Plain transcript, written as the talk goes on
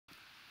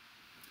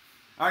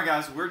All right,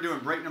 guys, we're doing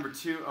break number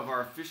 2 of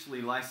our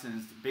officially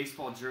licensed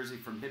baseball jersey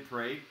from Hit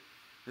Parade.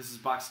 This is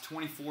box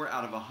 24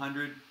 out of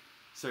 100.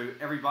 So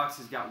every box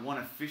has got one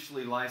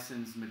officially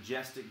licensed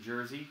Majestic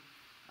jersey.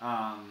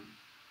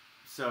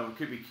 So it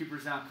could be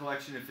Cooper's Down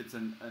collection if it's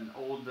an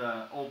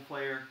old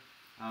player,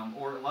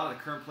 or a lot of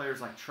the current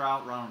players like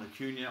Trout, Ronald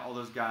Acuna, all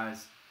those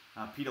guys.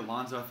 Pete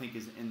Alonso, I think,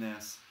 is in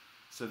this.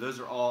 So those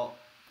are all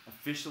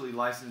officially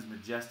licensed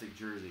Majestic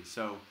jerseys.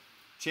 So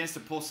chance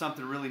to pull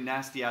something really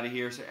nasty out of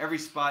here. So every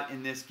spot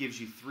in this gives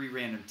you 3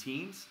 random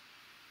teams.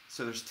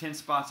 So there's 10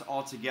 spots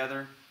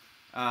altogether.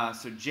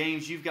 So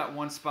James, you've got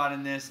 1 spot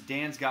in this.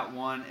 Dan's got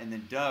 1, and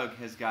then Doug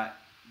has got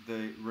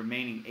the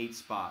remaining 8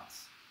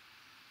 spots.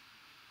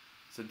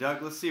 So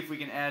Doug, let's see if we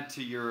can add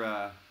to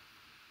your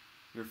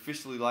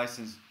officially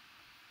licensed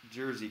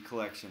jersey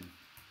collection.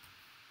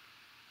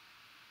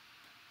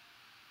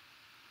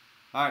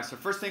 All right, so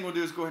first thing we'll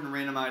do is go ahead and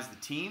randomize the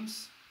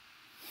teams.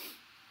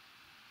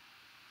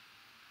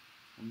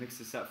 We'll mix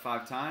this up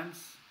 5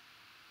 times.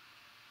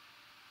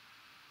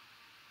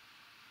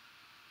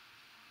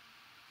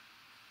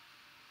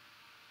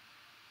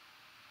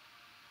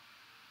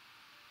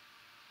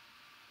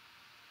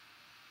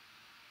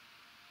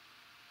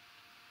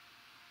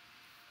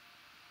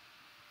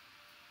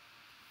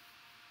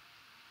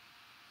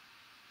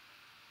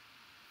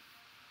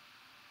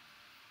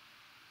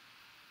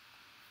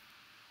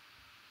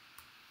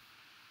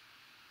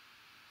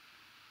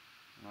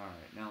 All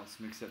right, now let's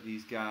mix up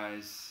these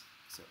guys.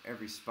 So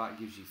every spot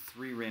gives you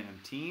 3 random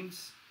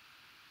teams.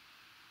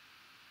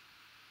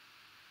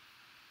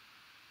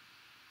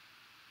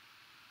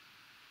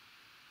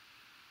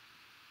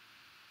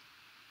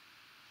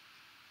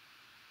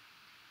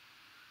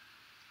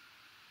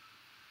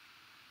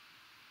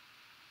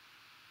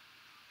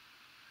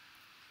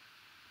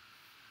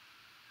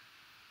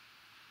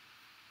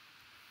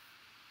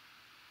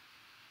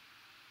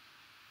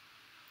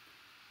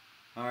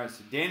 All right,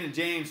 so Dan and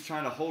James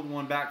trying to hold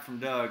one back from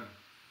Doug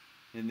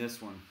in this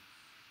one.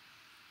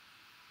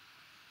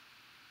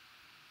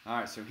 All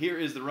right, so here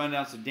is the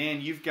rundown. So Dan,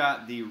 you've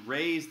got the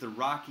Rays, the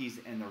Rockies,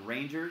 and the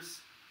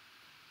Rangers.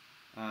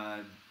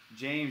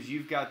 James,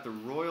 you've got the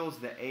Royals,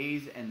 the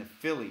A's, and the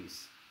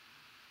Phillies.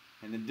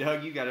 And then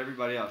Doug, you got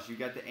everybody else. You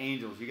got the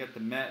Angels, you got the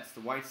Mets, the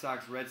White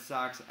Sox, Red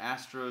Sox,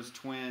 Astros,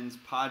 Twins,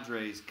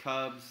 Padres,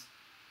 Cubs,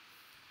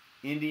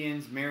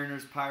 Indians,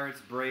 Mariners, Pirates,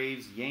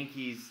 Braves,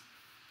 Yankees,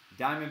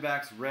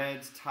 Diamondbacks,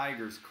 Reds,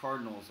 Tigers,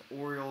 Cardinals,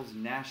 Orioles,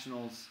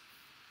 Nationals,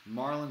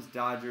 Marlins,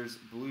 Dodgers,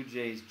 Blue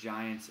Jays,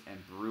 Giants, and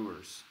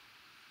Brewers.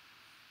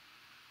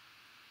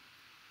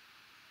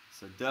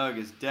 So Doug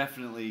is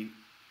definitely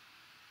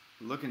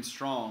looking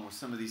strong with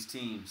some of these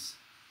teams.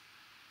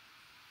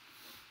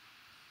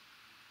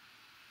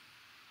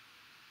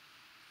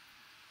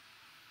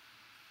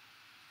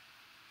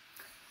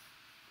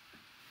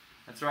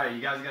 That's right,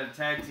 you guys got to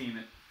tag team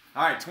it.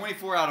 All right,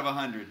 24 out of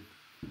 100.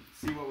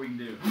 See what we can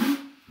do.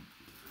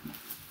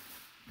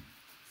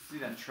 See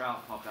that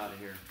Trout pop out of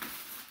here.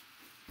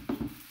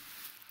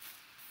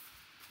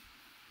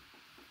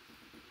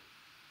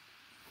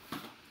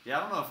 Yeah,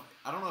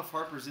 I don't know if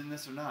Harper's in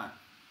this or not.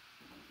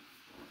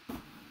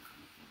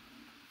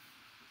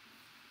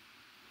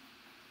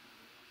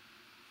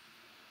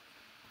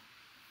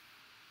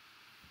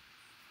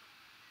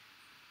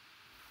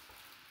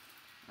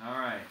 All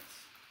right.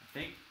 I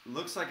think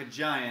looks like a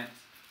Giant.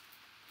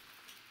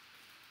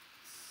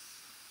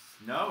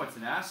 No, it's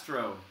an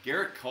Astro.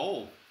 Garrett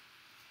Cole.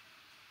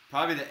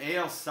 Probably the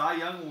AL Cy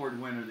Young Award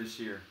winner this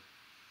year.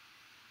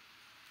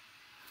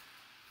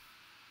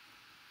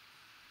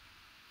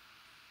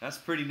 That's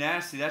pretty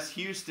nasty. That's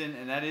Houston,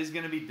 and that is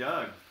going to be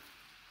Doug.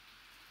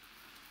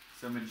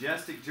 So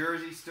Majestic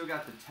jersey, still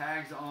got the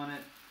tags on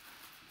it.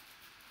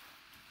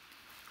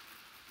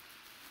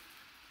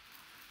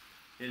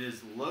 It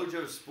is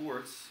Lojo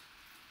Sports,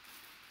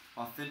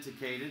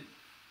 authenticated.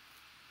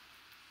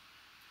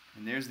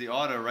 And there's the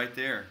auto right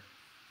there.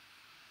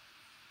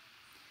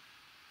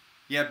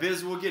 Yeah,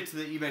 Biz, we'll get to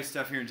the eBay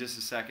stuff here in just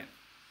a second.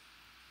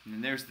 And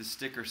then there's the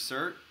sticker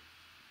cert.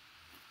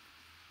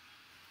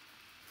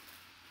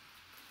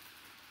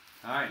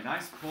 All right,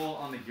 nice pull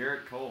on the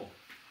Garrett Cole.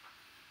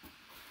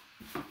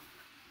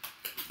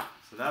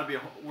 So that'll be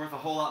worth a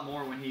whole lot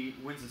more when he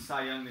wins the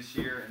Cy Young this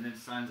year and then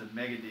signs a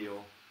mega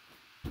deal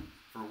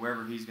for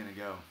wherever he's going to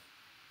go.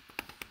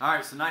 All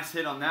right, so nice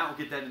hit on that. We'll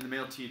get that in the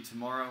mail to you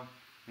tomorrow.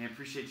 And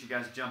appreciate you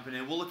guys jumping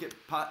in. We'll look at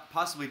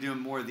possibly doing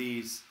more of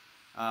these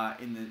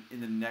in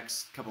the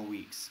next couple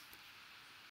weeks.